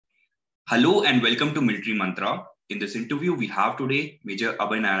Hello and welcome to Military Mantra. In this interview, we have today Major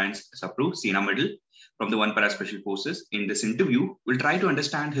Abhay Narayan Sapru, Sena Medal from the 1 Para Special Forces. In this interview, we'll try to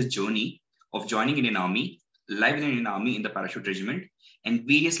understand his journey of joining Indian Army, life in Indian Army in the Parachute Regiment, and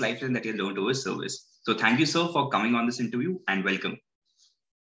various life lessons that he has learned over his service. So thank you, sir, for coming on this interview and welcome.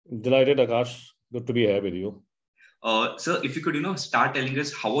 Delighted, Akash. Good to be here with you. Sir, if you could, start telling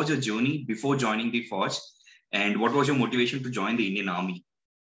us how was your journey before joining the force and what was your motivation to join the Indian Army?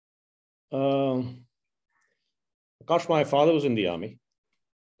 Akash, my father was in the army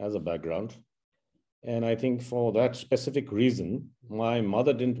as a background. And I think for that specific reason, my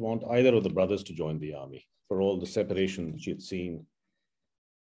mother didn't want either of the brothers to join the army for all the separation she had seen.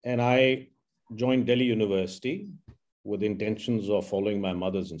 And I joined Delhi University with intentions of following my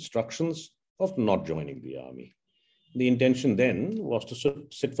mother's instructions of not joining the army. The intention then was to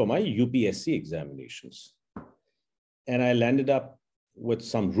sit for my UPSC examinations. And I landed up with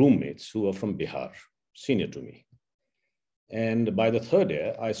some roommates who were from Bihar, senior to me. And by the third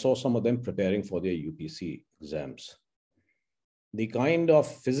year, I saw some of them preparing for their UPC exams. The kind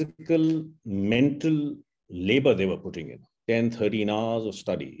of physical, mental labor they were putting in, 10, 13 hours of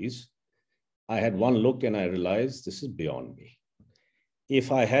studies, I had one look and I realized this is beyond me.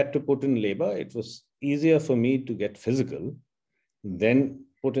 If I had to put in labor, it was easier for me to get physical than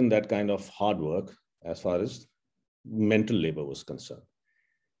put in that kind of hard work as far as mental labor was concerned.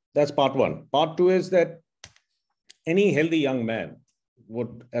 That's part one. Part two is that any healthy young man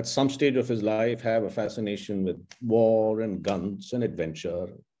would, at some stage of his life, have a fascination with war and guns and adventure.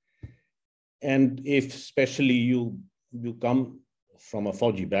 And if especially you come from a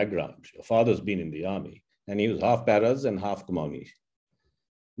Fauji background, your father's been in the army, and he was half paras and half Kumauni,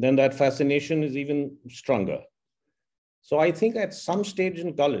 then that fascination is even stronger. So I think at some stage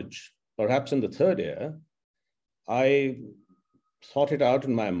in college, perhaps in the third year, I thought it out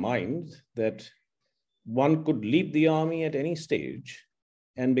in my mind that one could leave the army at any stage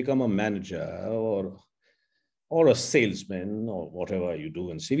and become a manager or a salesman or whatever you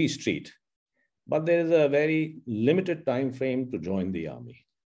do in CV Street. But there is a very limited time frame to join the army.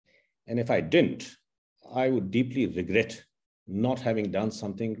 And if I didn't, I would deeply regret not having done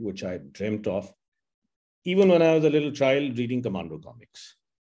something which I dreamt of, even when I was a little child reading commando comics.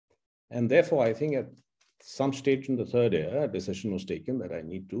 And therefore, I think at some stage in the third year, a decision was taken that I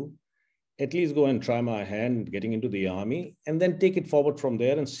need to at least go and try my hand getting into the army and then take it forward from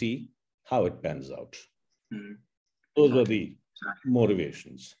there and see how it pans out. Those were the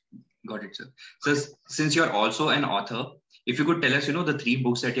motivations. Got it, sir. So since you're also an author, if you could tell us, the 3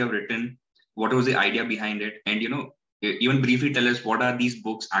 books that you have written, what was the idea behind it? And, even briefly tell us what are these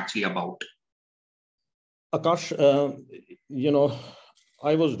books actually about? Akash,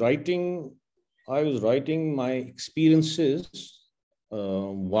 I was writing my experiences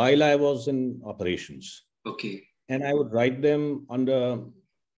while I was in operations. Okay. And I would write them under,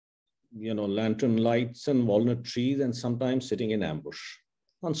 lantern lights and walnut trees and sometimes sitting in ambush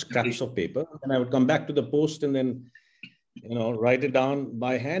on scraps of paper. And I would come back to the post and then, write it down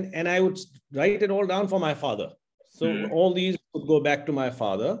by hand. And I would write it all down for my father. So all these would go back to my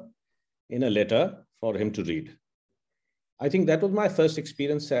father in a letter for him to read. I think that was my first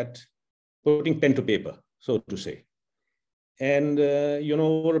experience at putting pen to paper, so to say. And,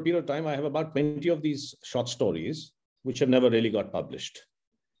 over a period of time, I have about 20 of these short stories, which have never really got published.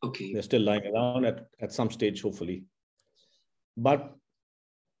 Okay. They're still lying around at some stage, hopefully. But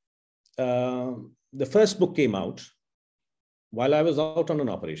the first book came out while I was out on an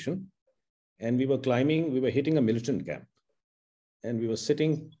operation, and we were hitting a militant camp. And we were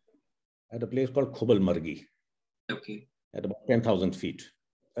sitting at a place called Khobal Margi. Okay. At about 10,000 feet.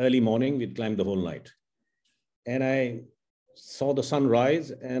 Early morning, we'd climbed the whole night. And I saw the sun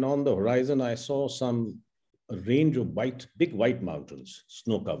rise, and on the horizon, I saw a range of big white mountains,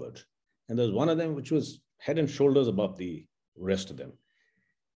 snow-covered. And there's one of them which was head and shoulders above the rest of them.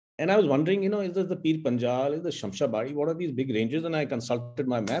 And I was wondering, is this the Pir Panjal, is the Shamshabari, what are these big ranges? And I consulted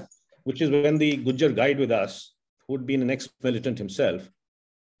my map, which is when the Gujjar guide with us, who had been an ex-militant himself,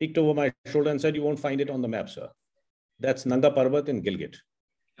 peeked over my shoulder and said, "You won't find it on the map, sir. That's Nanga Parbat in Gilgit."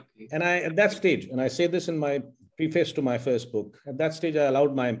 Okay. And at that stage, and I say this in my preface to my first book, at that stage, I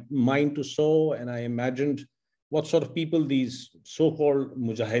allowed my mind to soar and I imagined what sort of people these so-called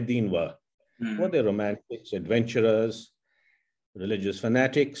mujahideen were. Were they romantics, adventurers, religious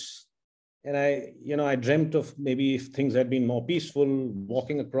fanatics? And I dreamt of maybe if things had been more peaceful,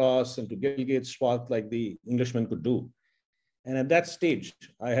 walking across into Gilgit Swat like the Englishmen could do. And at that stage,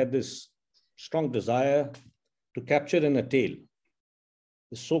 I had this strong desire to capture in a tale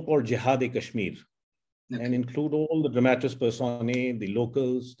the so-called Jihad-e-Kashmir, and include all the dramatis personae, the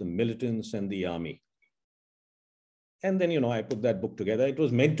locals, the militants, and the army. And then, I put that book together. It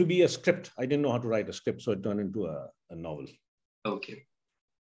was meant to be a script. I didn't know how to write a script, so it turned into a novel. Okay.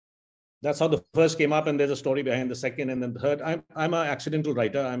 That's how the first came up, and there's a story behind the second and then the third. I'm an accidental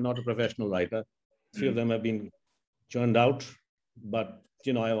writer. I'm not a professional writer. Three of them have been churned out, but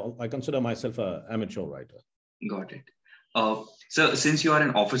I consider myself an amateur writer. Got it. So since you are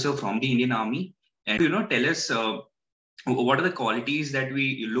an officer from the Indian Army, and tell us what are the qualities that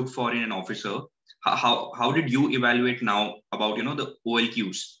we look for in an officer? How did you evaluate now about the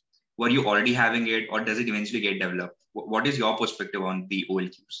OLQs? Were you already having it, or does it eventually get developed? What is your perspective on the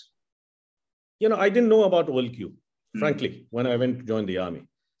OLQs? I didn't know about OLQ, frankly, when I went to join the army,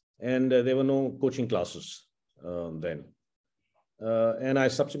 and there were no coaching classes then. And I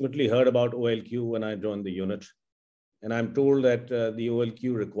subsequently heard about OLQ when I joined the unit. And I'm told that the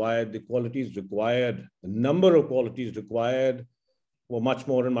OLQ required, the qualities required, the number of qualities required were much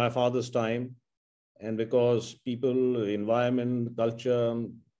more in my father's time. And because people, environment, culture,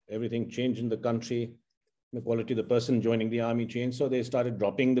 everything changed in the country, the quality of the person joining the army changed. So they started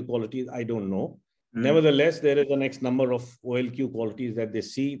dropping the qualities. I don't know. Nevertheless, there is an X number of OLQ qualities that they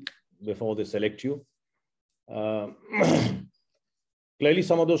see before they select you. Clearly,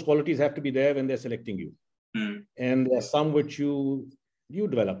 some of those qualities have to be there when they're selecting you. And there are some which you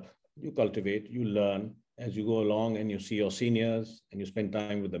develop, you cultivate, you learn as you go along, and you see your seniors and you spend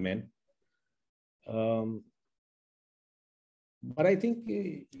time with the men. But I think,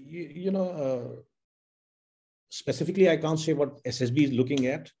 specifically, I can't say what SSB is looking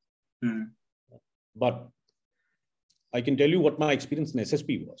at, but I can tell you what my experience in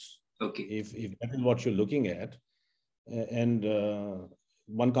SSB was. Okay. If that is what you're looking at, and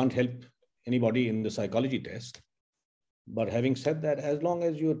one can't help anybody in the psychology test. But having said that, as long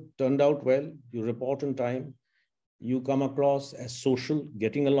as you turned out well, you report on time, you come across as social,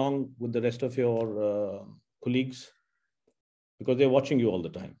 getting along with the rest of your colleagues, because they're watching you all the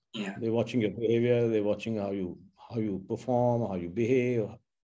time. Yeah. They're watching your behavior, they're watching how you perform, how you behave,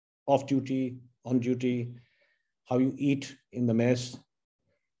 off duty, on duty, how you eat in the mess.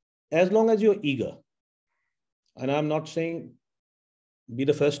 As long as you're eager, and I'm not saying be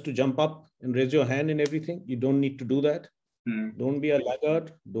the first to jump up and raise your hand in everything. You don't need to do that. Don't be a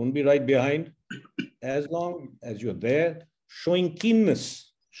laggard. Don't be right behind. As long as you're there, showing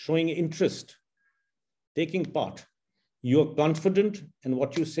keenness, showing interest, taking part, you're confident, and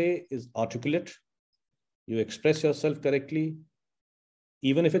what you say is articulate. You express yourself correctly,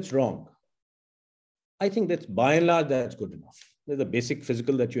 even if it's wrong. I think that's by and large, that's good enough. There's a basic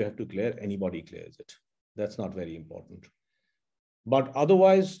physical that you have to clear. Anybody clears it. That's not very important. But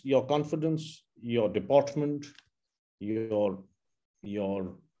otherwise, your confidence, your deportment, your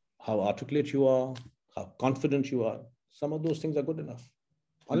how articulate you are, how confident you are, some of those things are good enough.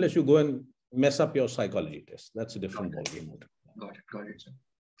 Unless you go and mess up your psychology test. That's a different ballgame. Got it, sir.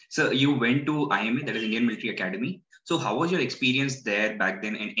 So you went to IMA, that is Indian Military Academy. So how was your experience there back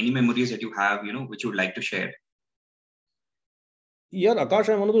then, and any memories that you have, which you would like to share? Yeah, Akash,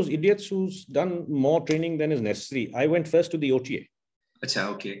 I'm one of those idiots who's done more training than is necessary. I went first to the OTA. Achha,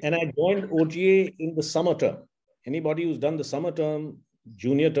 okay. And I joined OTA in the summer term. Anybody who's done the summer term,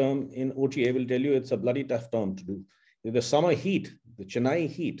 junior term in OTA will tell you it's a bloody tough term to do. The summer heat, the Chennai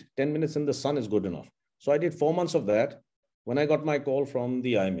heat, 10 minutes in the sun is good enough. So I did 4 months of that when I got my call from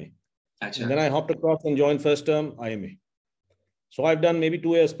the IMA. Achha. And then I hopped across and joined first term IMA. So I've done maybe 2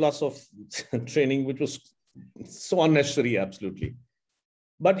 years plus of training, which was so unnecessary, absolutely.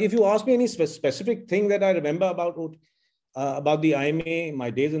 But if you ask me any specific thing that I remember about the IMA, my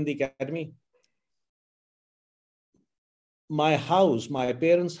days in the academy, my house, my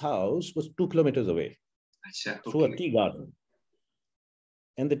parents' house was 2 kilometers away. Achha, okay. Through a tea garden.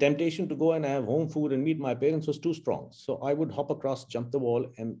 And the temptation to go and have home food and meet my parents was too strong. So I would hop across, jump the wall,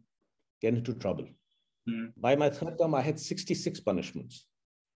 and get into trouble. By my third term, I had 66 punishments,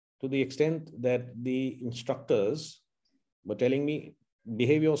 to the extent that the instructors were telling me,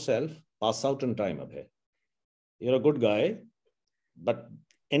 behave yourself, pass out in time, Abhay. You're a good guy, but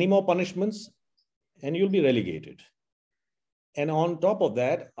any more punishments and you'll be relegated. And on top of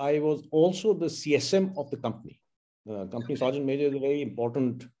that, I was also the CSM of the company. Company Sergeant Major is a very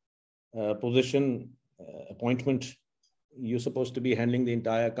important position, appointment. You're supposed to be handling the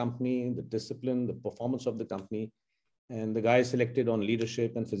entire company, the discipline, the performance of the company, and the guy is selected on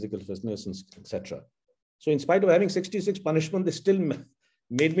leadership and physical fitness, etc. So in spite of having 66 punishments, they still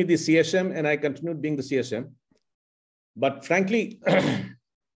made me the CSM, and I continued being the CSM. But frankly,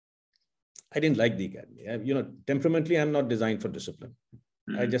 I didn't like the academy. Temperamentally, I'm not designed for discipline.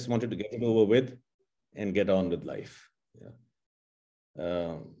 I just wanted to get it over with. and get on with life.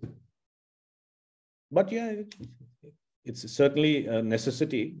 Yeah. But yeah, it's certainly a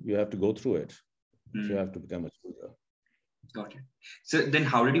necessity. You have to go through it if you have to become a soldier. Got it. So then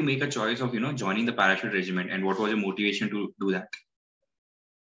how did you make a choice of, joining the parachute regiment, and what was your motivation to do that?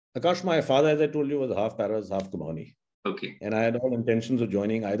 Akash, my father, as I told you, was half paras, half Kumaoni. Okay. And I had all intentions of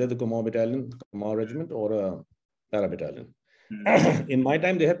joining either the Kumaon battalion, Kumaon regiment, or a para battalion. In my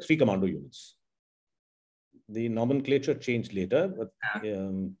time, they had 3 commando units. The nomenclature changed later, but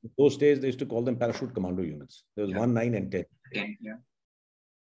in those days, they used to call them parachute commando units. There was 1, 9, and 10. 10, yeah.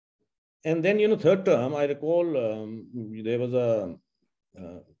 And then, third term, I recall there was a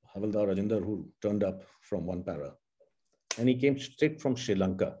Havildar Rajinder who turned up from 1 para. And he came straight from Sri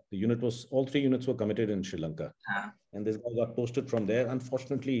Lanka. All 3 units were committed in Sri Lanka. And this guy got posted from there.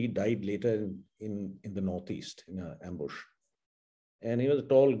 Unfortunately, he died later in the northeast in an ambush. And he was a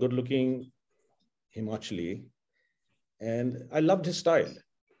tall, good-looking Himachali. And I loved his style.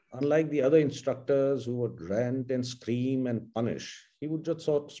 Unlike the other instructors who would rant and scream and punish, he would just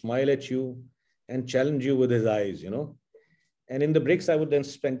sort of smile at you and challenge you with his eyes, And in the breaks, I would then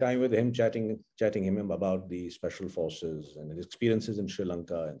spend time with him, chatting him about the special forces and his experiences in Sri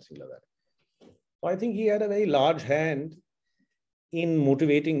Lanka and things like that. So I think he had a very large hand in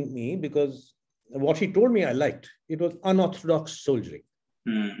motivating me, because what he told me I liked. It was unorthodox soldiering.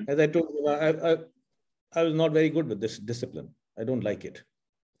 As I told you, I was not very good with this discipline. I don't like it.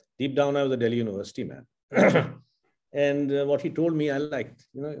 Deep down, I was a Delhi University man. And what he told me I liked.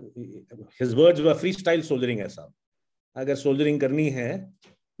 His words were freestyle soldiering aisa. अगर soldiering करनी है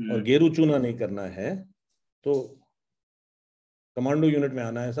और गेरू चूना नहीं करना है तो कमांडो यूनिट में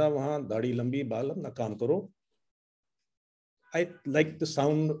आना है साहब, वहां दाढ़ी लंबी, बाल अपना काम करो. I liked the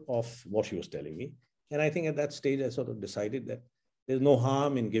sound of what he was telling me, and I think at that stage I sort of decided that there's no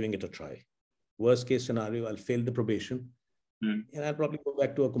harm in giving it a try. Worst case scenario, I'll fail the probation, and I'll probably go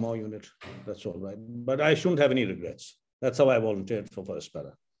back to a Kumaon unit. That's all right, but I shouldn't have any regrets. That's how I volunteered for first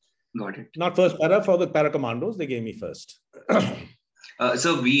para. Got it. Not first para, for the para commandos, they gave me first.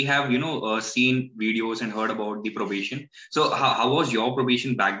 So we have, seen videos and heard about the probation. So how was your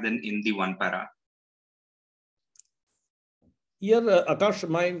probation back then in the 1 para? Yeah, Akash,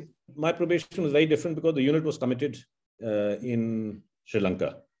 my probation was very different because the unit was committed in Sri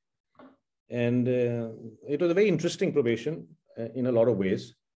Lanka. And it was a very interesting probation in a lot of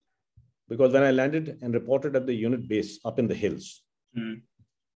ways, because when I landed and reported at the unit base up in the hills,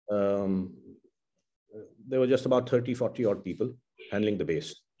 there were just about 30, 40 odd people handling the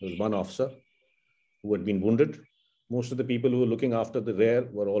base. There was 1 officer who had been wounded. Most of the people who were looking after the rear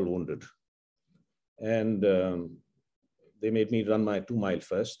were all wounded. And they made me run my 2-mile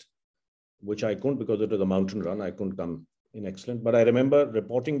first, which I couldn't because it was a mountain run. I couldn't come in excellent. But I remember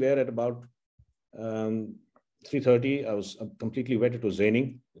reporting there at about 3:30. I was completely wet. It was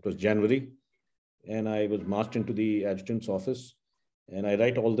raining. It was January. And I was marched into the adjutant's office. And I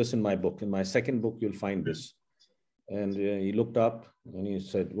write all this in my book. In my second book, you'll find this. And he looked up and he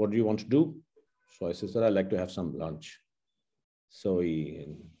said, "What do you want to do?" So I said, "Sir, I'd like to have some lunch." So he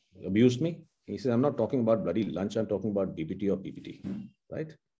abused me. He said, "I'm not talking about bloody lunch. I'm talking about BPT or PPT,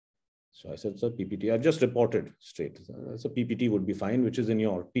 right?" So I said, "Sir, PPT. I've just reported straight. So PPT would be fine, which is in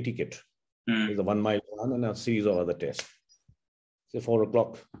your PT kit. There's a 1-mile run and a series of other tests. Say 4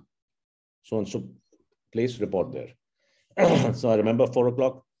 o'clock, so-and-so place, report there." So I remember 4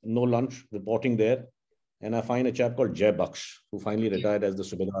 o'clock, no lunch, reporting there. And I find a chap called Jai Baksh, who finally retired as the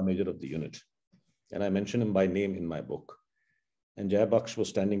Subedar Major of the unit. And I mention him by name in my book. And Jai Baksh was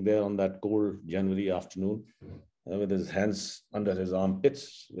standing there on that cold January afternoon with his hands under his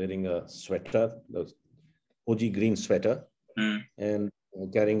armpits, wearing a sweater, the OG green sweater, and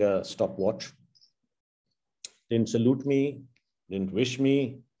carrying a stopwatch. Didn't salute me, didn't wish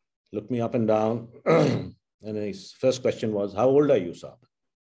me, looked me up and down. And his first question was, "How old are you, Saab?"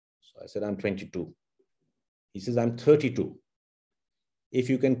 So I said, "I'm 22. He says, "I'm 32.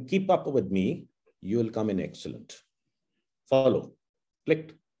 If you can keep up with me, you will come in excellent. Follow."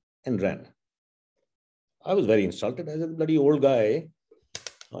 Clicked and ran. I was very insulted. I said, "Bloody old guy."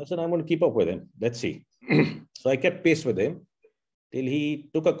 I said, "I'm going to keep up with him. Let's see." So I kept pace with him till he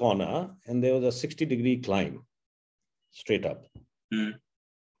took a corner and there was a 60-degree climb straight up.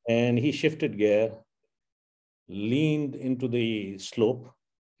 And he shifted gear, leaned into the slope,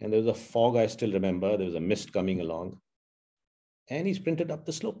 and there was a fog, I still remember. There was a mist coming along. And he sprinted up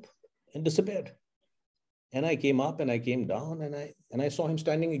the slope and disappeared. And I came up and I came down and I saw him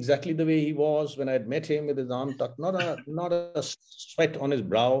standing exactly the way he was when I had met him, with his arm tucked, not a sweat on his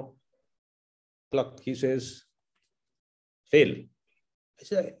brow. Pluck, he says, "Fail." I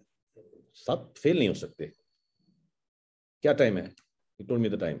said, साहब fail नहीं हो सकते. क्या time है? He told me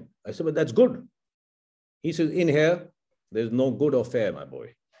the time. I said, but that's good. He says, in here, there's no good or fair, my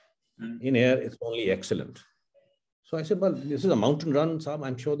boy. In here, it's only excellent. So I said, well, this is a mountain run, Saab.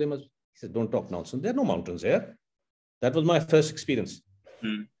 I'm sure they must. He said, don't talk nonsense. There are no mountains here. That was my first experience.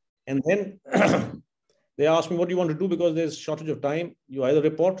 And then they asked me, what do you want to do? Because there's shortage of time. You either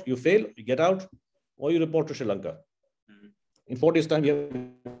report, you fail, you get out, or you report to Sri Lanka. In 4 days' time, you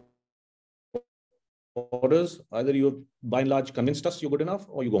have orders. Either you, by and large, convinced us you're good enough,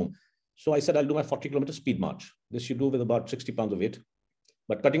 or you go home. So I said, I'll do my 40-kilometer speed march. This you do with about 60 pounds of weight.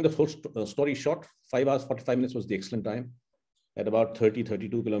 But cutting the whole story short, 5 hours, 45 minutes was the excellent time. At about 30,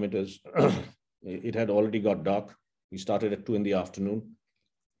 32 kilometers, it had already got dark. We started at 2 in the afternoon.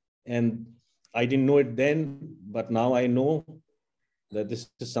 And I didn't know it then, but now I know that this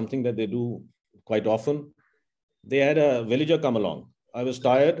is something that they do quite often. They had a villager come along. I was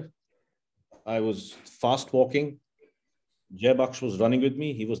tired. I was fast walking. Jay Baksh was running with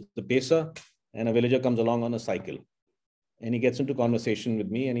me. He was the pacer. And a villager comes along on a cycle. And he gets into conversation with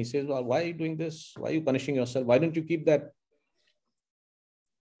me and he says, well, why are you doing this? Why are you punishing yourself? Why don't you keep that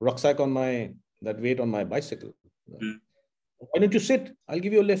rucksack on that weight on my bicycle? Why don't you sit? I'll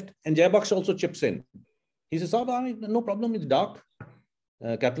give you a lift. And Jay Baksh also chips in. He says, Saab, no problem. It's dark.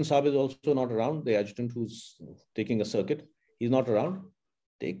 Captain Saab is also not around. The adjutant who's taking a circuit, he's not around.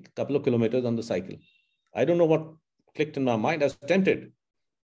 Take a couple of kilometers on the cycle. I don't know what clicked in my mind. I was tempted.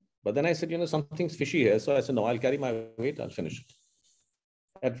 But then I said, something's fishy here. So I said, no, I'll carry my weight. I'll finish it.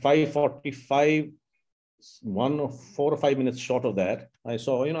 At 5:45, 4 or 5 minutes short of that, I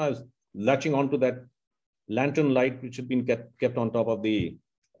saw, I was latching onto that lantern light, which had been kept on top of the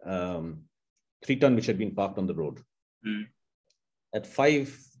 3-ton, which had been parked on the road. At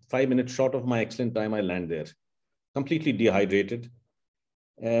 5 minutes short of my excellent time, I land there, completely dehydrated.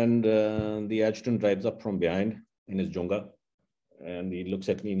 And the adjutant drives up from behind in his jonga. And he looks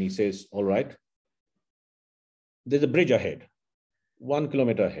at me and he says, all right, there's a bridge ahead, 1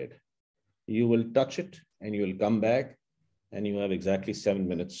 kilometer ahead. You will touch it and you will come back and you have exactly 7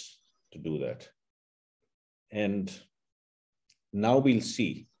 minutes to do that. And now we'll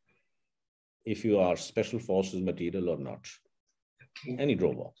see if you are special forces material or not. And he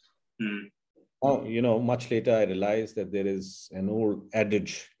drove off. Now, much later I realized that there is an old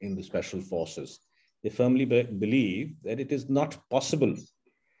adage in the special forces. They firmly believe that it is not possible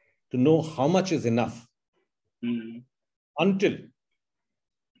to know how much is enough until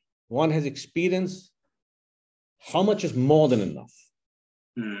one has experienced how much is more than enough.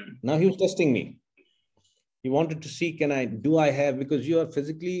 Now he was testing me. He wanted to see, do I have, because you are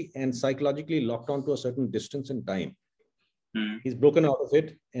physically and psychologically locked onto a certain distance and time. He's broken out of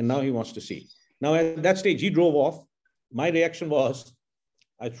it and now he wants to see. Now at that stage, he drove off. My reaction was,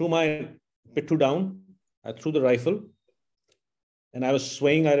 I threw my Pittu down, I threw the rifle, and I was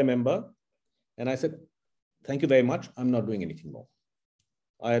swaying, I remember. And I said, thank you very much. I'm not doing anything more.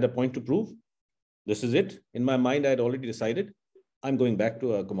 I had a point to prove. This is it. In my mind, I had already decided I'm going back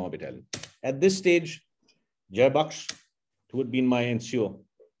to a Kumar battalion. At this stage, Jay Baksh, who had been my NCO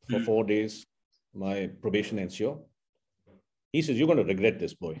for 4 days, my probation NCO, he says, you're going to regret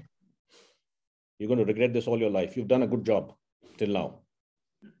this, boy. You're going to regret this all your life. You've done a good job till now.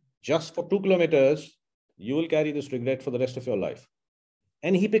 Just for 2 kilometers, you will carry this regret for the rest of your life.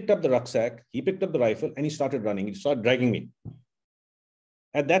 And he picked up the rucksack, he picked up the rifle, and he started running. He started dragging me.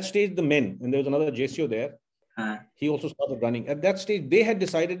 At that stage, the men, and there was another JCO there, he also started running. At that stage, they had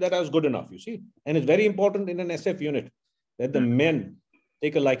decided that I was good enough, you see. And it's very important in an SF unit that the men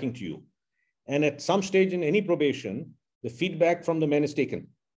take a liking to you. And at some stage in any probation, the feedback from the men is taken.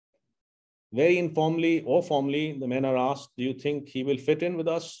 Very informally or formally, the men are asked, do you think he will fit in with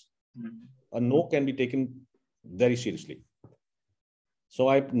us? A no can be taken very seriously. So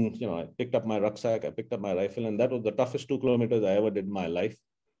I picked up my rucksack, I picked up my rifle, and that was the toughest 2 kilometers I ever did in my life.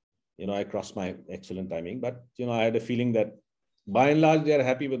 I crossed my excellent timing, but, I had a feeling that by and large, they are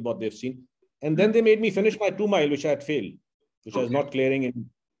happy with what they've seen. And then they made me finish my 2 mile, which I had failed, which I was not clearing in.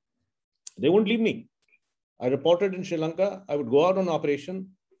 They wouldn't leave me. I reported in Sri Lanka. I would go out on operation.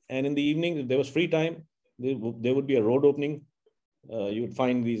 And in the evening, if there was free time, there would be a road opening. You would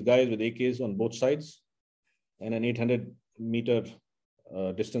find these guys with AKs on both sides. And an 800-meter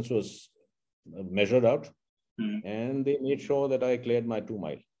distance was measured out. And they made sure that I cleared my 2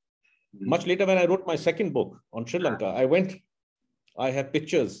 mile. Much later, when I wrote my second book on Sri Lanka, I have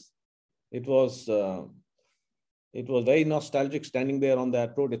pictures. It was very nostalgic standing there on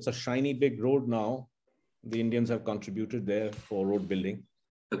that road. It's a shiny big road now. The Indians have contributed there for road building.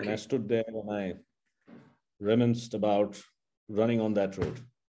 And I stood there and I reminisced about running on that road.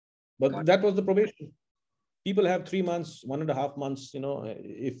 But that was the probation. People have 3 months, 1.5 months.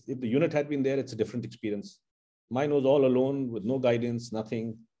 If the unit had been there, it's a different experience. Mine was all alone with no guidance,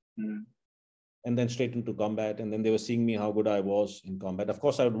 nothing. And then straight into combat. And then they were seeing me how good I was in combat. Of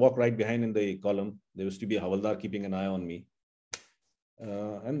course, I would walk right behind in the column. There used to be a Havaldar keeping an eye on me.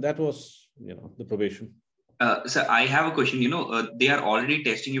 And that was, the probation. So I have a question. They are already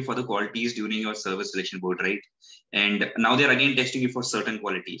testing you for the qualities during your service selection board, right? And now they're again testing you for certain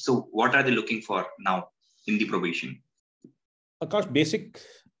qualities. So what are they looking for now in the probation? Akash, basic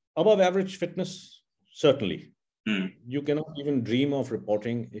above average fitness, certainly. You cannot even dream of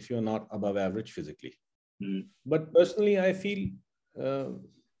reporting if you're not above average physically. But personally, I feel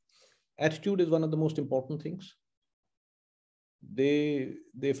attitude is one of the most important things.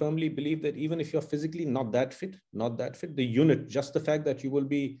 They firmly believe that even if you're physically not that fit, the unit, just the fact that you will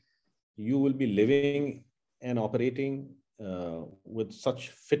be living and operating with such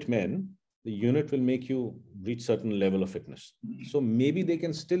fit men, the unit will make you reach certain level of fitness. So maybe they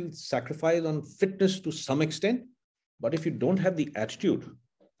can still sacrifice on fitness to some extent, but if you don't have the attitude,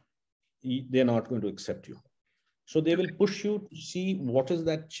 they're not going to accept you. So they will push you to see what is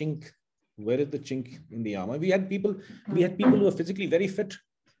that chink. Where is the chink in the armor? We had people who were physically very fit,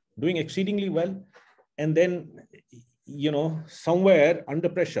 doing exceedingly well. And then, somewhere under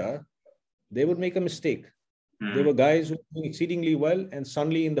pressure, they would make a mistake. There were guys who were doing exceedingly well, and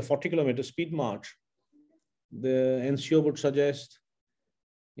suddenly in the 40-kilometer speed march, the NCO would suggest,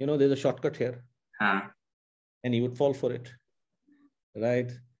 there's a shortcut here. And he would fall for it,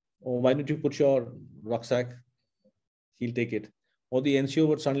 right? Or why don't you put your rucksack? He'll take it. Or the NCO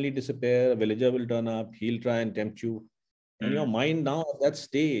would suddenly disappear, a villager will turn up, he'll try and tempt you. And your mind now at that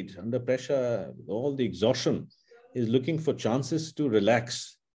stage, under pressure, all the exhaustion, is looking for chances to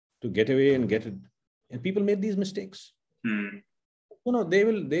relax, to get away and get it. And people made these mistakes. They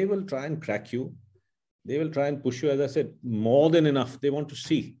will try and crack you. They will try and push you, as I said, more than enough. They want to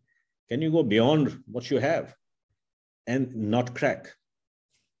see, can you go beyond what you have and not crack?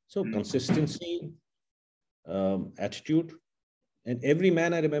 So consistency, attitude. And every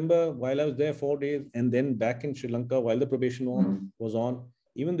man, I remember, while I was there 4 days and then back in Sri Lanka, while the probation was on,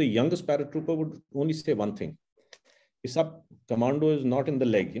 even the youngest paratrooper would only say one thing. This commando is not in the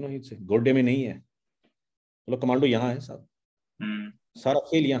leg. He'd say, Gorde mein nahi hai. Well, commando yahan hai, sahab. Sara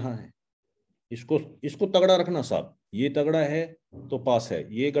khel yahan hai. Isko tagda rakhna, sahab. Ye tagda hai, to pass hai.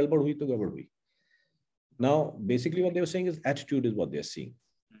 Ye gadbad hui, to gadbad hui. Now, basically what they were saying is attitude is what they're seeing.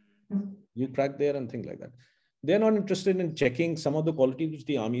 You crack there and things like that. They're not interested in checking some of the qualities which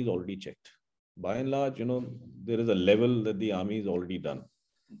the army has already checked. By and large, there is a level that the army has already done.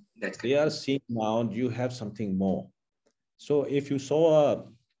 They are seeing now, do you have something more? So if you saw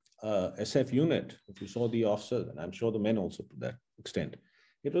a SF unit, if you saw the officers, and I'm sure the men also to that extent,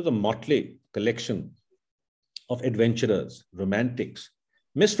 it was a motley collection of adventurers, romantics,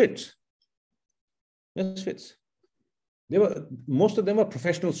 misfits. Most of them were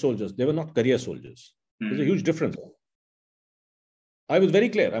professional soldiers. They were not career soldiers. There's a huge difference. I was very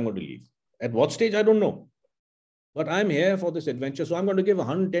clear, I'm going to leave. At what stage, I don't know. But I'm here for this adventure, so I'm going to give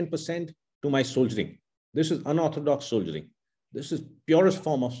 110% to my soldiering. This is unorthodox soldiering. This is purest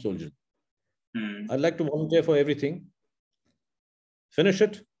form of soldiering. I'd like to volunteer for everything. Finish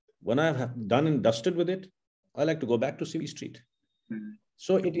it. When I've done and dusted with it, I like to go back to CV Street.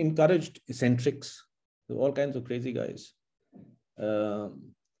 So it encouraged eccentrics, all kinds of crazy guys.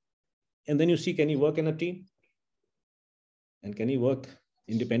 And then you see, can he work in a team? And can he work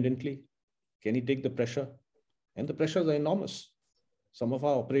independently? Can he take the pressure? And the pressures are enormous. Some of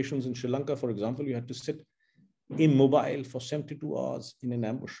our operations in Sri Lanka, for example, you had to sit immobile for 72 hours in an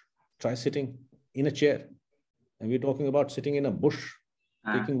ambush. Try sitting in a chair. And we're talking about sitting in a bush,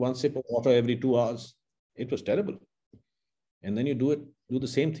 taking one sip of water every 2 hours. It was terrible. And then you do the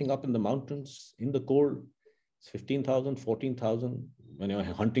same thing up in the mountains, in the cold. It's 15,000, 14,000. When your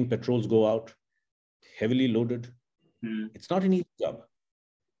hunting patrols go out, heavily loaded. It's not an easy job.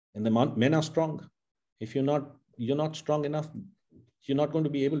 And the men are strong. If you're not strong enough, you're not going to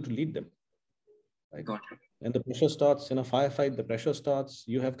be able to lead them. Right? Gotcha. And the pressure starts in a firefight, the pressure starts,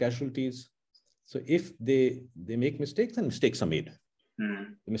 you have casualties. So if they make mistakes, then mistakes are made.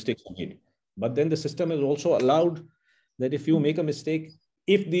 The mistakes are made. But then the system is also allowed that if you make a mistake,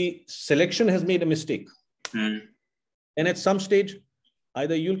 if the selection has made a mistake, and at some stage,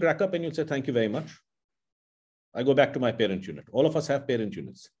 either you'll crack up and you'll say, thank you very much. I go back to my parent unit. All of us have parent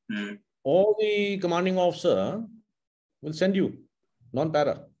units. Or the commanding officer will send you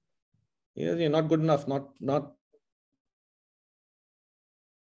non-para. You're not good enough, not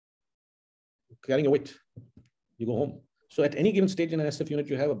carrying a weight. You go home. So at any given stage in an SF unit,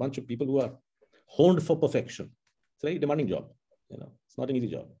 you have a bunch of people who are honed for perfection. It's a very demanding job. It's not an easy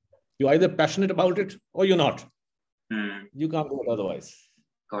job. You're either passionate about it or you're not. You can't do it otherwise.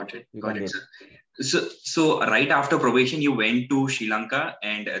 Got it. Got it. So right after probation, you went to Sri Lanka,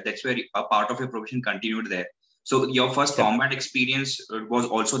 and that's where a part of your probation continued there. So your first combat experience was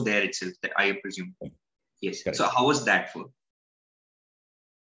also there itself, I presume. Yes. Correct. So how was that for?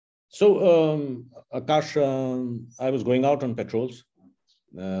 So, Akash, I was going out on patrols,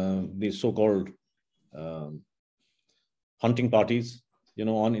 these so-called hunting parties,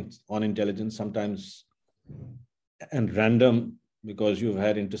 on intelligence, sometimes and random, because you've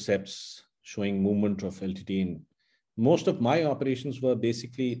had intercepts showing movement of LTT. And most of my operations were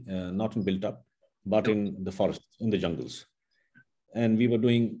basically not in built up, but in the forest, in the jungles. And we were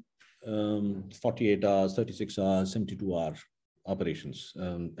doing 48 hours, 36 hours, 72-hour operations,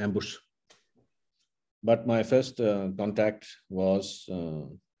 ambush. But my first contact was,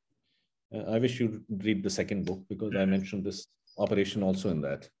 I wish you'd read the second book, because I mentioned this operation also in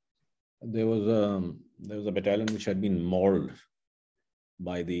that. There was a battalion which had been mauled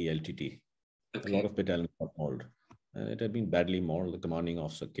by the LTT. Okay. A lot of battalions got mauled. It had been badly mauled. The commanding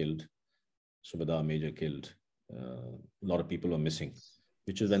officer killed, Subedar Major killed. A lot of people were missing,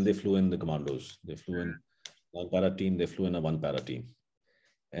 which is when they flew in the commandos. They flew in a para team, they flew in a one para team.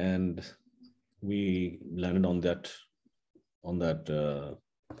 And we landed on that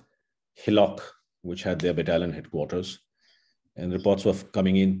hillock, which had their battalion headquarters. And reports were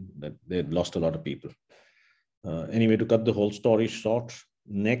coming in that they had lost a lot of people. Anyway, to cut the whole story short,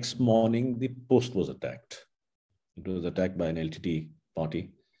 next morning, the post was attacked. It was attacked by an LTT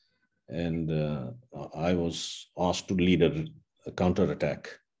party. And I was asked to lead a counter-attack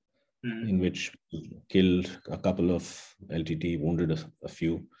in which killed a couple of LTT, wounded a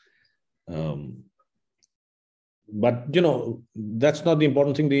few. But, that's not the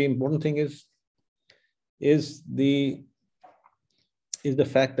important thing. The important thing is the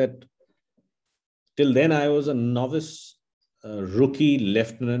fact that till then I was a novice rookie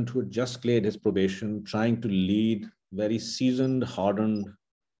lieutenant who had just cleared his probation, trying to lead very seasoned, hardened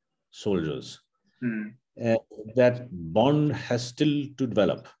soldiers. And that bond has still to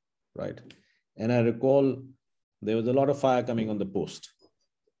develop, right? And I recall there was a lot of fire coming on the post.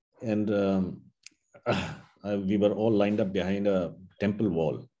 And we were all lined up behind a temple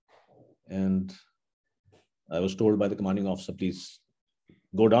wall. And I was told by the commanding officer, please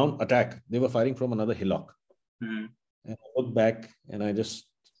go down, attack. They were firing from another hillock. And I looked back and I just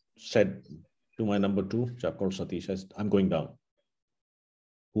said to my number 2, chap called Satish, I said, I'm going down.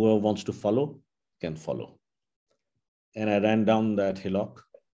 Whoever wants to follow can follow. And I ran down that hillock.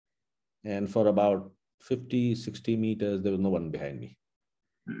 And for about 50, 60 meters, there was no one behind me.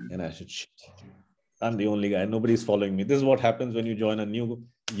 And I said, shit, I'm the only guy. Nobody's following me. This is what happens when you join a new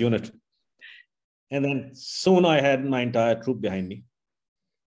unit. And then soon I had my entire troop behind me.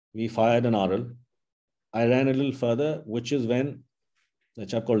 We fired an RL. I ran a little further, which is when a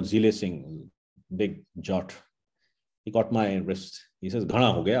chap called Zile Singh, big jot, he caught my wrist. He says,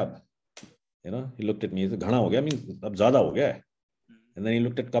 "Ghana ho gaya ab." He looked at me. He said, "Ghana ho gaya," means ab zyada ho gaya. And then he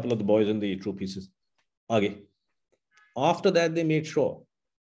looked at a couple of the boys in the troop. He says, "Aage." After that, they made sure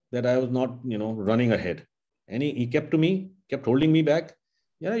that I was not, running ahead. And he kept to me, kept holding me back.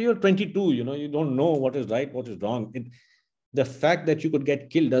 You're 22, you don't know what is right, what is wrong. The fact that you could get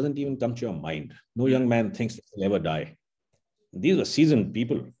killed doesn't even come to your mind. No young man thinks he'll ever die. These were seasoned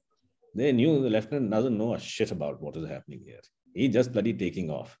people. They knew the lieutenant doesn't know a shit about what is happening here. He's just bloody taking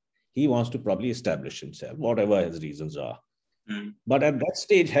off. He wants to probably establish himself, whatever his reasons are. But at that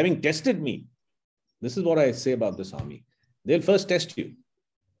stage, having tested me, this is what I say about this army. They'll first test you.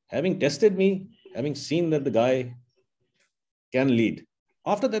 Having tested me, having seen that the guy can lead.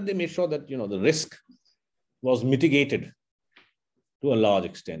 After that, they made sure that, the risk was mitigated to a large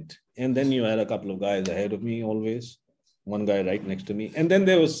extent. And then you had a couple of guys ahead of me always, one guy right next to me. And then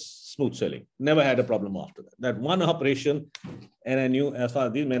there was smooth sailing. Never had a problem after that. That one operation, and I knew as far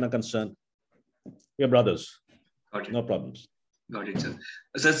as these men are concerned, we're brothers. No problems. Got it, sir.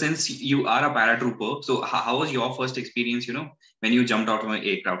 So since you are a paratrooper, so how was your first experience, when you jumped out of an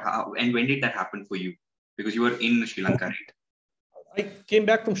aircraft? And when did that happen for you? Because you were in Sri Lanka, right? I came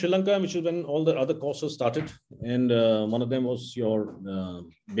back from Sri Lanka, which is when all the other courses started. And one of them was your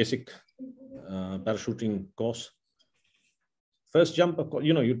basic parachuting course. First jump, of course,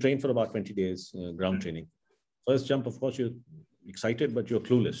 you train for about 20 days, ground training. First jump, of course, you're excited, but you're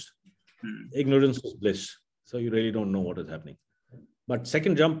clueless. Ignorance is bliss. So you really don't know what is happening. But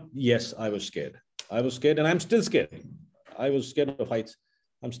second jump, yes, I was scared. I was scared, and I'm still scared. I was scared of heights.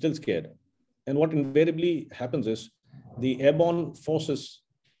 I'm still scared. And what invariably happens is the airborne forces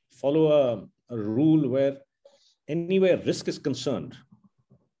follow a rule where anywhere risk is concerned,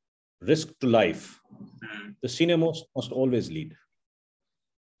 risk to life, the senior most must always lead.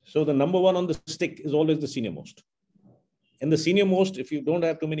 So the number one on the stick is always the senior most. And the senior most, if you don't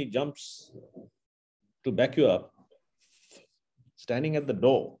have too many jumps to back you up, standing at the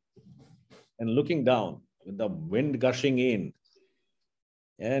door and looking down with the wind gushing in,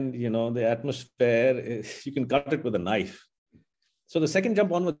 and the atmosphere, you can cut it with a knife. So the second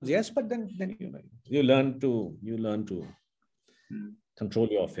jump onwards, yes, but then you learn to control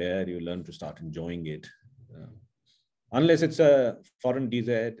your affair. You learn to start enjoying it. Unless it's a foreign DZ,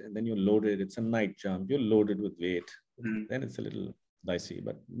 and then you load it. It's a night jump. You load it with weight. Then it's a little dicey.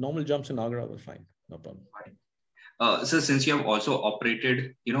 But normal jumps in Agra were fine, no problem. So since you have also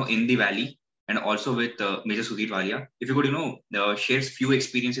operated, in the valley and also with Major Sudhir Walia, if you could, share few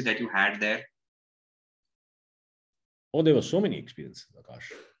experiences that you had there. Oh, there were so many experiences,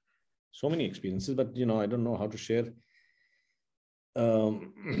 Akash. So many experiences, but I don't know how to share.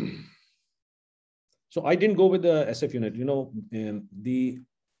 So I didn't go with the SF unit. The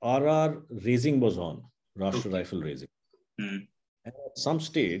RR raising was on, Rashtra Rifle raising. And at some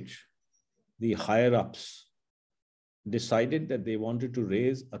stage, the higher ups decided that they wanted to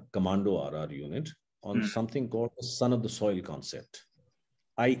raise a commando RR unit on something called the son of the soil concept,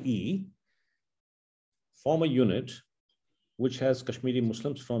 i.e., form a unit which has Kashmiri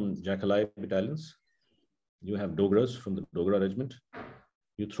Muslims from Jakalai battalions. You have Dogras from the Dogra regiment.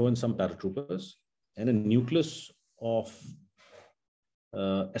 You throw in some paratroopers and a nucleus of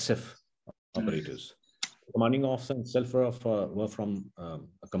SF operators. The commanding officer himself were from a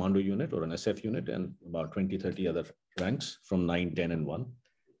commando unit or an SF unit, and about 20, 30 other ranks from 9, 10, and 1.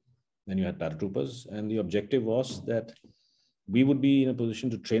 Then you had paratroopers, and the objective was that we would be in a position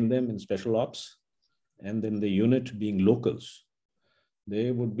to train them in special ops, and then the unit being locals,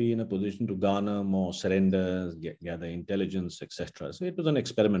 they would be in a position to garner more surrenders, gather intelligence, etc. So it was an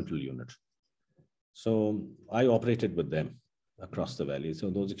experimental unit. So I operated with them across the valley. So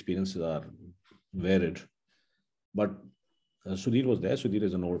those experiences are varied. But Sudhir was there. Sudhir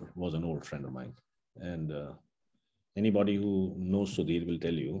was an old friend of mine. And anybody who knows Sudhir will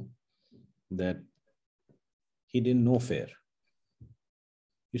tell you that he didn't know fear.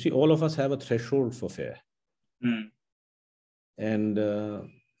 You see, all of us have a threshold for fear. And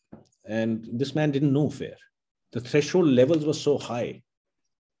this man didn't know fear. The threshold levels were so high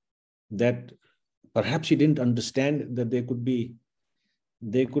that perhaps he didn't understand that there could be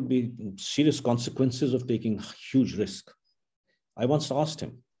serious consequences of taking huge risk. I once asked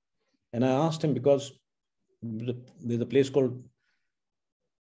him, and I asked him because there's a place called,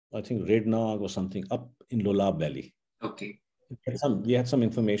 I think, Rednag or something up in Lolab Valley. Okay. We had some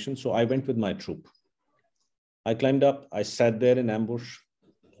information, so I went with my troop. I climbed up, I sat there in ambush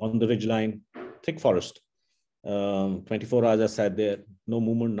on the ridgeline, thick forest. 24 hours I sat there, no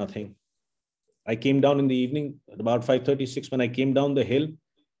movement, nothing. I came down in the evening at about 5:36. When I came down the hill,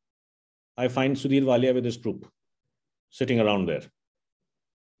 I find Sudhir Walia with his troop sitting around there.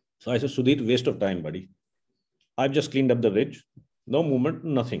 So I said, Sudhir, waste of time, buddy. I've just cleaned up the ridge. No movement,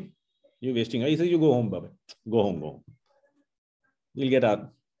 nothing. You're wasting. He said, you go home, Baba. Go home. We'll get out.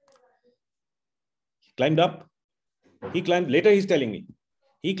 He climbed up. Later he's telling me.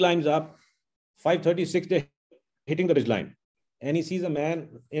 He climbs up. 5:36, they're hitting the ridgeline. And he sees a man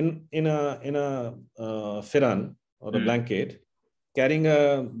in a firan or a blanket carrying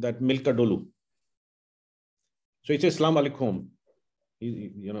that milk dolu. So he says, Assalamu alaikum.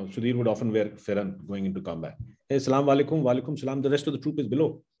 Sudhir would often wear firan going into combat. Hey, Assalamu alaikum, wa alaikum salam. The rest of the troop is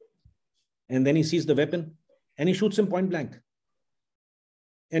below. And then he sees the weapon and he shoots him point blank.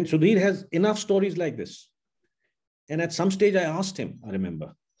 And Sudhir has enough stories like this. And at some stage I asked him, I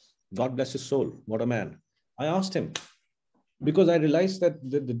remember, God bless his soul, what a man. I asked him, because I realized that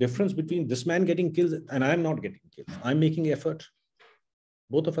the difference between this man getting killed and I'm not getting killed. I'm making effort.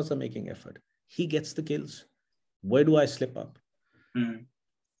 Both of us are making effort. He gets the kills. Where do I slip up?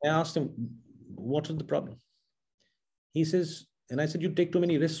 I asked him, what is the problem? He says, and I said, you take too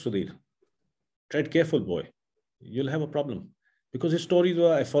many risks, Sudhir. Tread careful, boy. You'll have a problem. Because his stories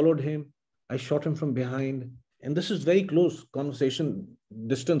were, I followed him. I shot him from behind. And this is very close conversation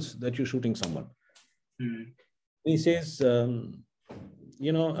distance that you're shooting someone. He says,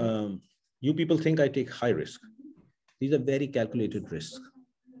 you people think I take high risk. These are very calculated risks.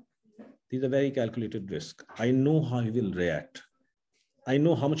 I know how he will react. I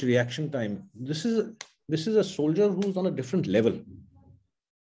know how much reaction time. This is a soldier who's on a different level.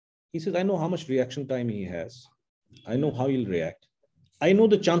 He says, I know how much reaction time he has. I know how he'll react. I know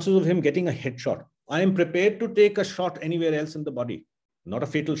the chances of him getting a headshot I am prepared to take a shot anywhere else in the body, not a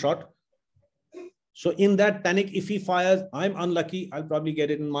fatal shot. So in that panic, if he fires, I'm unlucky, I'll probably get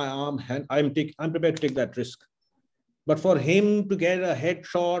it in my arm, hand. I'm prepared to take that risk. But for him to get a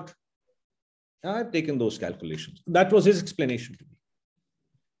headshot, I've taken those calculations. That was his explanation to me.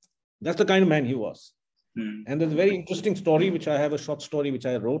 That's the kind of man he was. And there's a very interesting story, which I have, a short story which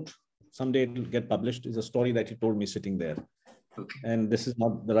I wrote. Someday it will get published. Is a story that he told me sitting there. Okay. And this is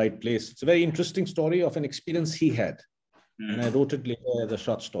not the right place. It's a very interesting story of an experience he had. And I wrote it later as a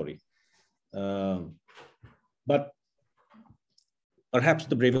short story. But perhaps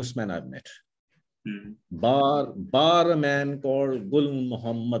the bravest man I've met. Bar a man called Gul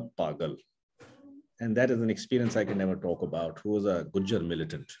Muhammad Pagal. And that is an experience I can never talk about, who was a Gujjar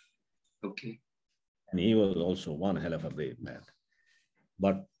militant. Okay. And he was also one hell of a brave man.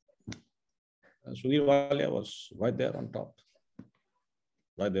 But Sudhir Walia was right there on top.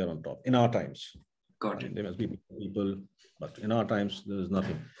 Right there on top. In our times. Got it. There must be people, but in our times, there was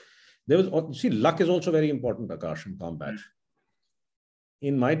nothing. There was, see, luck is also very important, Akash, in combat.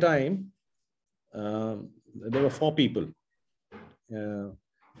 In my time, there were 4 people. 2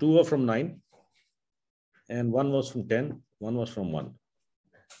 were from 9, and 1 was from 10, 1 was from 1.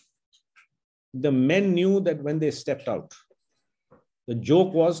 The men knew that when they stepped out, the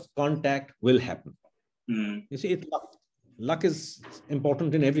joke was contact will happen. You see, luck is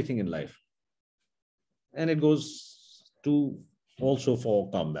important in everything in life. And it goes to also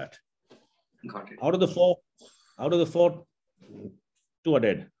for combat. Got it. Out of the four, 2 are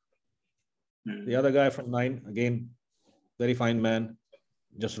dead. The other guy from 9, again, very fine man,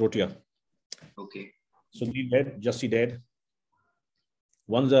 just Rotia. Okay. So he dead, Justy dead.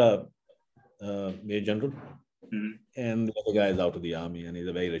 One's a Major General, and the other guy is out of the army, and he's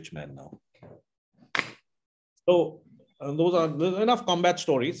a very rich man now. So there's enough combat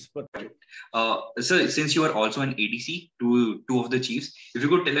stories. But so since you are also an ADC to 2 of the chiefs, if you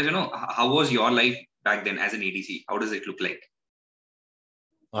could tell us, how was your life back then as an ADC? How does it look like?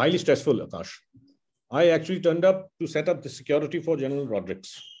 Highly stressful, Akash. I actually turned up to set up the security for General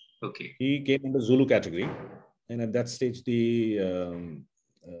Rodrigues. Okay. He came in the Zulu category, and at that stage, the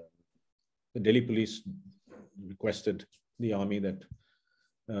Delhi police requested the army that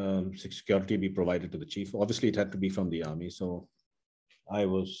security be provided to the chief. Obviously, it had to be from the army. So I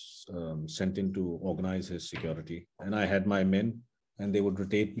was sent in to organize his security. And I had my men, and they would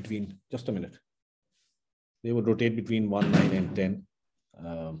rotate between, just a minute. They would rotate between 1, 9, and 10.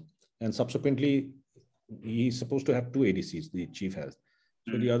 And subsequently, he's supposed to have 2 ADCs, the chief has.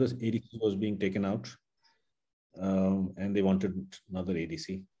 So the other ADC was being taken out, and they wanted another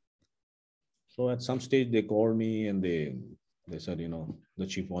ADC. So at some stage, they called me and they said, the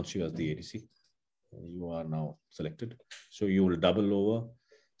chief wants you as the ADC. You are now selected. So you will double over.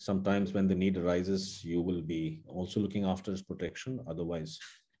 Sometimes when the need arises, you will be also looking after his protection. Otherwise,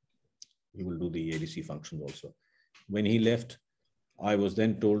 you will do the ADC functions also. When he left, I was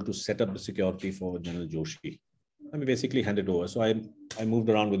then told to set up the security for General Joshi. I mean, basically hand it over. So I moved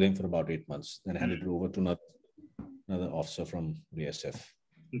around with him for about 8 months, then handed it over to another officer from the SF.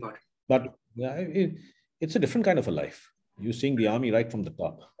 Got it. But yeah, it's a different kind of a life. You're seeing the army right from the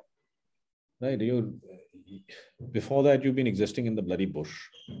top. Right? Before that, you've been existing in the bloody bush,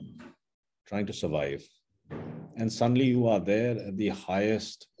 trying to survive. And suddenly you are there at the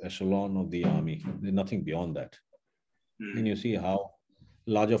highest echelon of the army. There's nothing beyond that. And you see how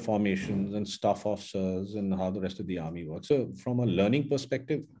larger formations and staff officers and how the rest of the army works. So from a learning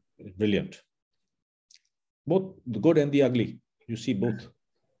perspective, it's brilliant. Both the good and the ugly. You see both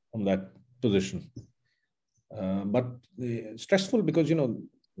from that position. But stressful because,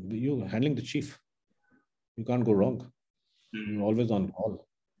 you're handling the chief. You can't go wrong. You're always on call.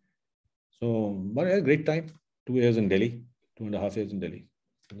 So, but a great time. 2 years in Delhi, 2.5 years in Delhi.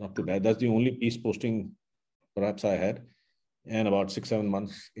 Not too bad. That's the only peace posting perhaps I had. And about 6, 7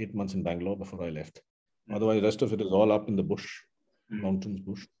 months, 8 months in Bangalore before I left. Otherwise, the rest of it is all up in the bush, mountains,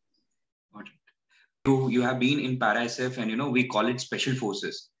 bush. Got it. You have been in Para-SF and, we call it special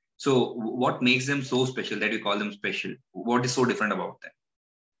forces. So what makes them so special that you call them special? What is so different about them?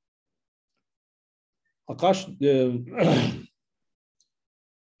 Akash,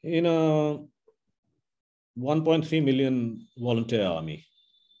 in a 1.3 million volunteer army,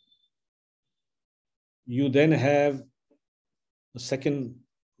 you then have a second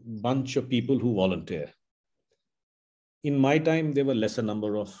bunch of people who volunteer. In my time, there were lesser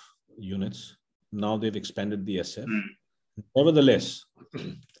number of units. Now they've expanded the SF. Nevertheless,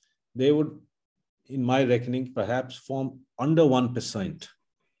 they would, in my reckoning, perhaps form under 1%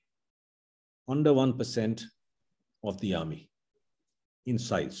 of the army in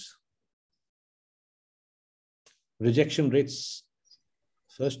size. rejection rates.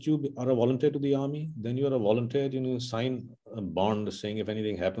 First, you are a volunteer to the army, then you are a volunteer, sign a bond saying if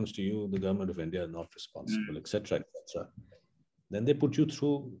anything happens to you, the government of India is not responsible, etc., etc. Then they put you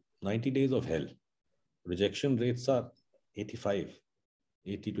through 90 days of hell. Rejection rates are 80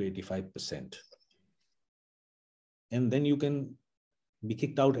 to 85%. And then you can be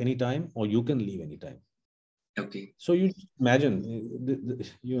kicked out anytime or you can leave anytime. Okay. So you imagine,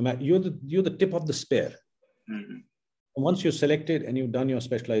 you're the tip of the spear. Mm-hmm. Once you're selected and you've done your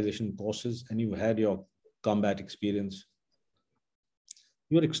specialization courses and you've had your combat experience,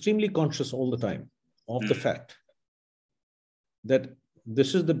 you're extremely conscious all the time of the fact that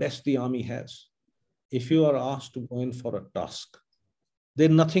this is the best the army has. If you are asked to go in for a task,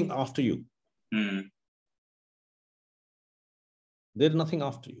 there's nothing after you. There's nothing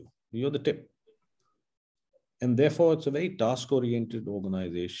after you. You're the tip. And therefore, it's a very task-oriented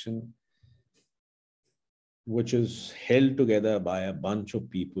organization which is held together by a bunch of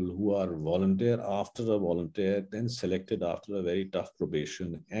people who are volunteer after a volunteer, then selected after a very tough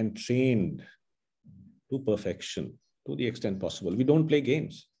probation and trained to perfection to the extent possible. We don't play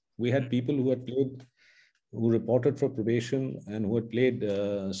games. We had people who reported for probation and who had played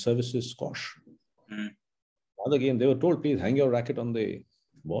services squash. Other game, they were told, please hang your racket on the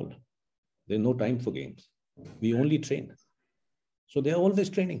wall. There's no time for games. We only train. So they're always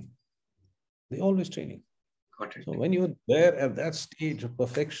training. They're always training. Got it. So when you're there at that stage of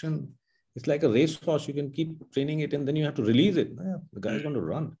perfection, it's like a racehorse. You can keep training it and then you have to release it. The guy's going to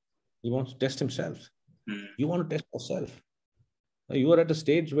run. He wants to test himself. You want to test yourself. You are at a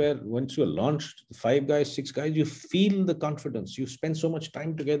stage where once you're launched, 5 guys, 6 guys, you feel the confidence. You spend so much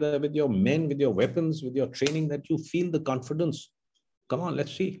time together with your men, with your weapons, with your training that you feel the confidence. Come on,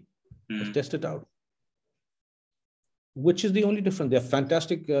 let's see. Let's test it out. Which is the only difference. They're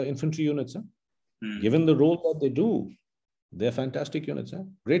fantastic infantry units. Given the role that they do, they're fantastic units.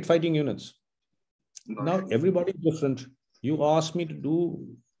 Great fighting units. Now, everybody's different. You asked me to do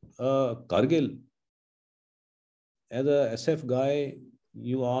Kargil. As a SF guy,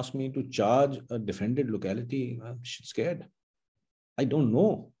 you asked me to charge a defended locality. I'm scared. I don't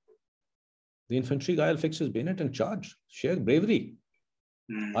know. The infantry guy will fix his bayonet and charge. Sheer bravery.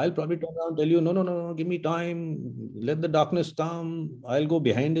 I'll probably turn around and tell you, no, give me time. Let the darkness come. I'll go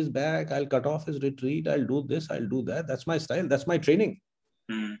behind his back. I'll cut off his retreat. I'll do this. I'll do that. That's my style. That's my training.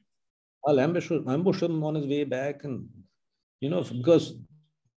 I'll ambush him on his way back. And, because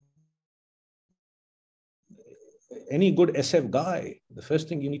any good SF guy, the first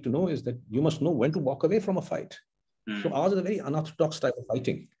thing you need to know is that you must know when to walk away from a fight. So ours is a very unorthodox type of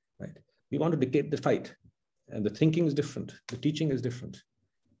fighting, right? We want to dictate the fight. And the thinking is different. The teaching is different.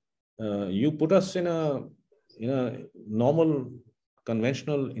 You put us in a normal,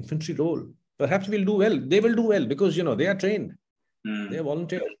 conventional infantry role. Perhaps we'll do well. They will do well because, they are trained. They are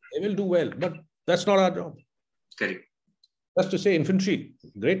volunteers. They will do well. But that's not our job. Correct. Just to say infantry,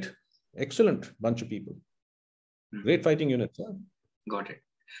 great, excellent bunch of people. Great fighting units. Got it.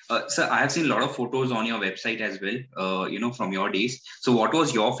 Sir, I have seen a lot of photos on your website as well, from your days. So what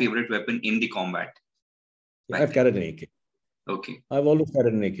was your favorite weapon in the combat? I've carried an AK. Okay. I've always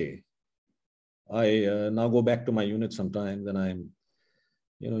carried an AK. I now go back to my unit sometimes and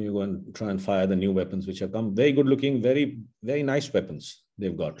you go and try and fire the new weapons which have come. Very good looking, very, very nice weapons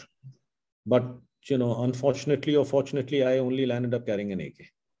they've got. But, unfortunately or fortunately, I only landed up carrying an AK.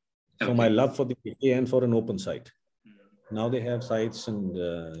 For my love for the AK and for an open sight. Now they have sights and,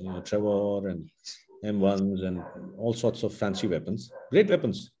 Trevor and M1s and all sorts of fancy weapons. Great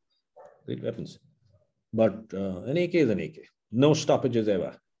weapons. Great weapons. But an AK is an AK. No stoppages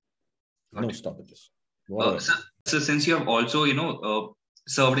ever. No stoppages. So since you have also,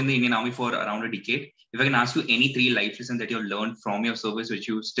 served in the Indian Army for around a decade, if I can ask you any 3 life lessons that you have learned from your service which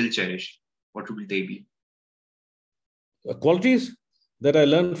you still cherish, what would they be? Qualities that I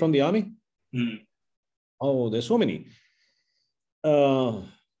learned from the army? Oh, there's so many.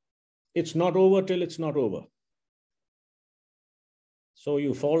 It's not over till it's not over. So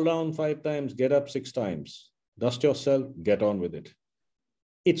you fall down 5 times, get up 6 times, dust yourself, get on with it.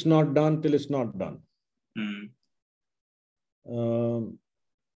 It's not done till it's not done.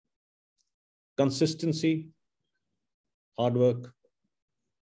 Consistency, hard work,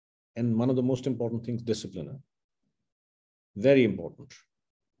 and one of the most important things, discipline. Very important.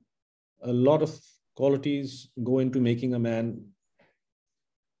 A lot of qualities go into making a man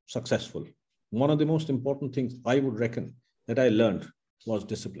successful. One of the most important things I would reckon that I learned was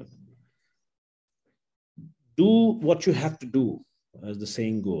discipline. Do what you have to do, as the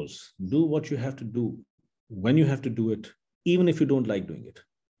saying goes. Do what you have to do when you have to do it, even if you don't like doing it.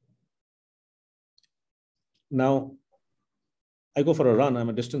 Now, I go for a run. I'm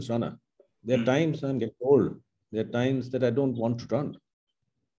a distance runner. There are times I'm getting old. There are times that I don't want to run.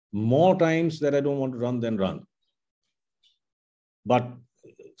 More times that I don't want to run than run. But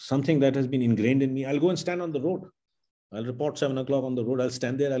something that has been ingrained in me, I'll go and stand on the road. I'll report 7 o'clock on the road. I'll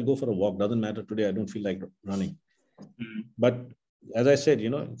stand there. I'll go for a walk. Doesn't matter today. I don't feel like running. But as I said,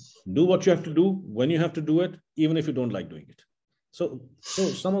 do what you have to do when you have to do it, even if you don't like doing it. So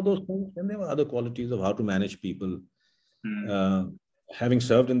some of those things, and there were other qualities of how to manage people. Having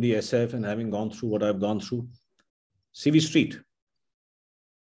served in the SF and having gone through what I've gone through, CV Street,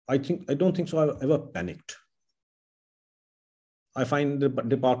 I don't think so I've ever panicked. I find the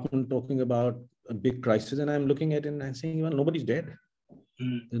department talking about a big crisis, and I'm looking at it and I'm saying, well, nobody's dead.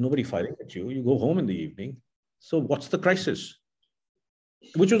 There's nobody firing at you. You go home in the evening. So what's the crisis?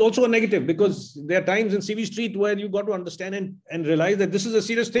 Which was also a negative, because there are times in CV Street where you got to understand and realize that this is a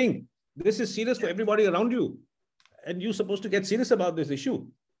serious thing. This is serious for everybody around you. And you're supposed to get serious about this issue.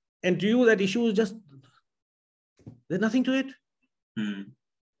 And to you, that issue is just, there's nothing to it.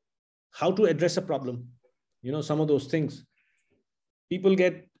 How to address a problem. Some of those things. People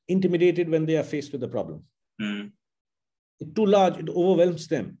get intimidated when they are faced with a problem. It's too large, it overwhelms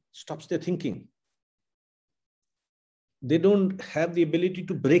them, stops their thinking. They don't have the ability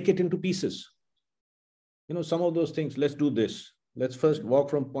to break it into pieces. Some of those things, let's do this. Let's first walk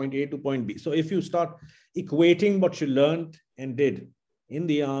from point A to point B. So if you start equating what you learned and did in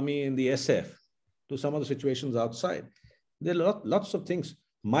the army, in the SF, to some of the situations outside, there are lots of things.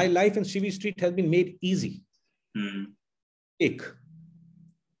 My life in CV Street has been made easy. Cake.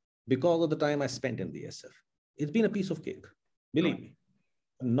 Because of the time I spent in the SF. It's been a piece of cake. Believe me.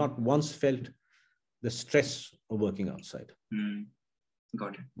 Not once felt the stress of working outside.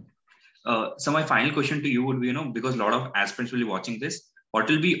 Got it. So my final question to you would be, because a lot of aspirants will be watching this, what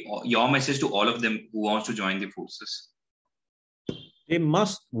will be your message to all of them who wants to join the forces? They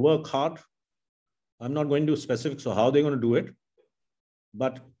must work hard. I'm not going to specifics of how they're going to do it,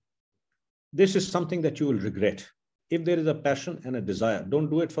 but this is something that you will regret. If there is a passion and a desire, don't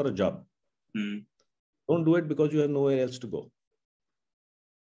do it for a job. Don't do it because you have nowhere else to go.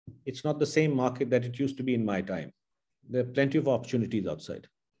 It's not the same market that it used to be in my time. There are plenty of opportunities outside.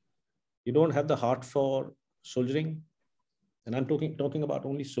 You don't have the heart for soldiering. And I'm talking about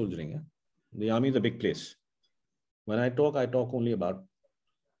only soldiering. The army is a big place. When I talk only about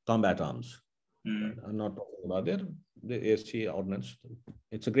combat arms. I'm not talking about the ASC ordnance.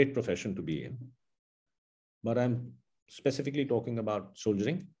 It's a great profession to be in. But I'm specifically talking about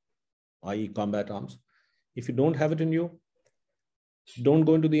soldiering, i.e. combat arms. If you don't have it in you, don't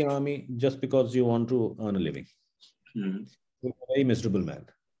go into the army just because you want to earn a living. You're a very miserable man.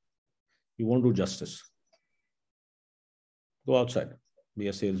 You won't do justice. Go outside, be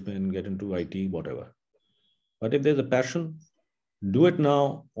a salesman, get into IT, whatever. But if there's a passion, do it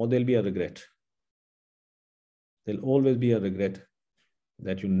now or there'll be a regret. There'll always be a regret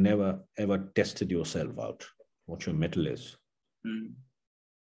that you never ever tested yourself out, what your mettle is.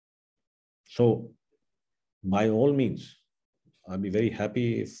 So by all means, I'd be very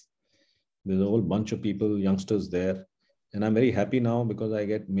happy if there's a whole bunch of people, youngsters there. And I'm very happy now because I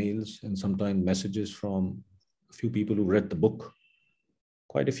get mails and sometimes messages from a few people who read the book.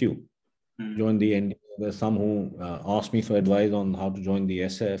 Quite a few. Join the ND. There's some who ask me for advice on how to join the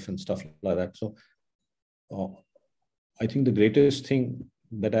SF and stuff like that. So I think the greatest thing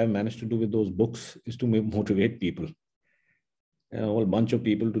that I've managed to do with those books is to motivate people. A whole bunch of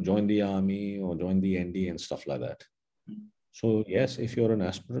people to join the army or join the ND and stuff like that. So yes, if you're an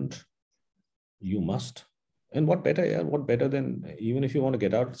aspirant, you must. And what better than, even if you want to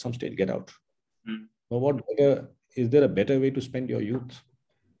get out at some stage, get out. But what better, is there a better way to spend your youth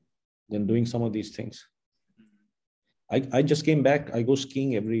than doing some of these things? I just came back. I go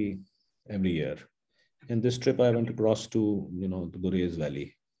skiing every year. And this trip I went across to, the Gurez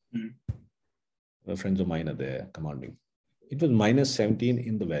Valley. Friends of mine are there commanding. It was -17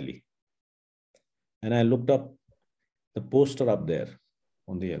 in the valley. And I looked up the poster up there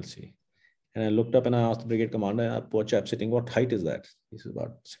on the LC. And I looked up and I asked the brigade commander, poor chap sitting, what height is that? He said,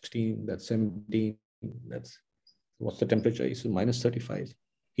 about 16, that's 17. What's the temperature? He said, -35.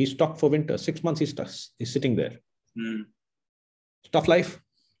 He's stocked for winter. 6 months he's sitting there. Tough life.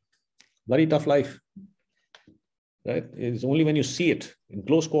 Very tough life. Right? It's only when you see it in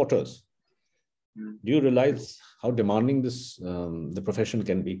close quarters, do you realize how demanding the profession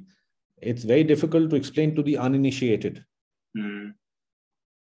can be. It's very difficult to explain to the uninitiated.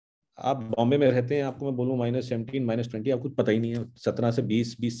 आप बॉम्बे में रहते हैं, आपको मैं बोलूं -17, -20, आपको पता ही नहीं है. 17 से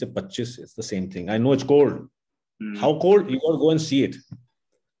 20, 20 से 25, it's the same thing. I know it's cold. How cold? You got to go and see it.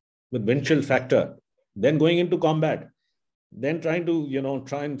 With wind chill factor, then going into combat, then trying to,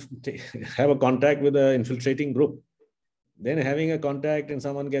 try and have a contact with an infiltrating group, then having a contact and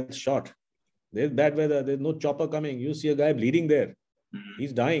someone gets shot. There's bad weather. There's no chopper coming. You see a guy bleeding there.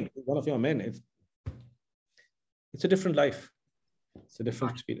 He's dying. He's one of your men. It's a different life. It's a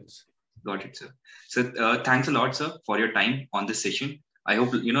different experience. Got it, sir. So thanks a lot, sir, for your time on this session. I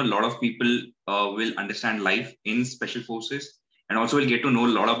hope, a lot of people will understand life in special forces, and also will get to know a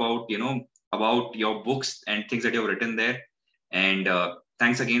lot about, about your books and things that you've written there. And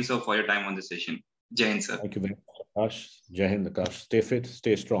thanks again, sir, for your time on this session. Jai Hind, sir. Thank you very much, Akash. Jai Hind, Akash. Stay fit,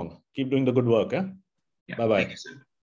 stay strong. Keep doing the good work. Yeah, Bye-bye. thank you, sir.